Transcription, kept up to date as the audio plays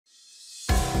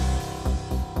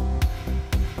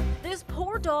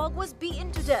dog was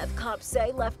beaten to death, cops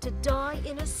say, left to die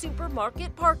in a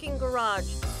supermarket parking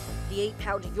garage. The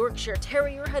 8-pound Yorkshire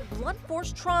terrier had blunt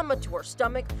force trauma to her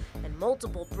stomach and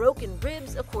multiple broken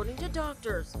ribs, according to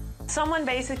doctors. Someone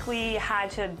basically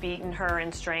had to have beaten her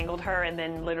and strangled her and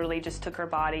then literally just took her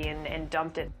body and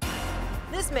dumped it.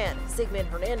 This man, Sigman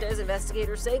Hernandez,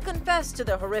 investigators say, confessed to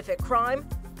the horrific crime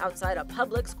outside a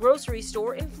Publix grocery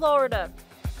store in Florida.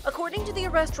 According to the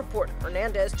arrest report,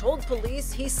 Hernandez told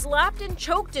police he slapped and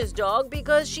choked his dog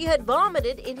because she had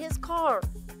vomited in his car.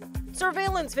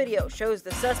 Surveillance video shows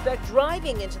the suspect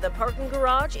driving into the parking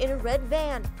garage in a red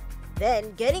van,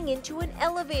 then getting into an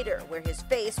elevator where his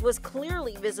face was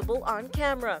clearly visible on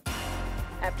camera.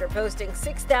 After posting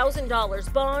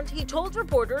 $6,000 bond, he told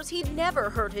reporters he'd never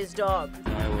hurt his dog.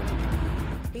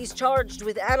 He's charged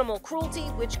with animal cruelty,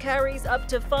 which carries up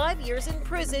to 5 years in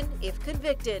prison if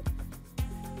convicted.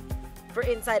 For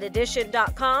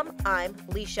InsideEdition.com, I'm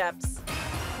Lee Sheps.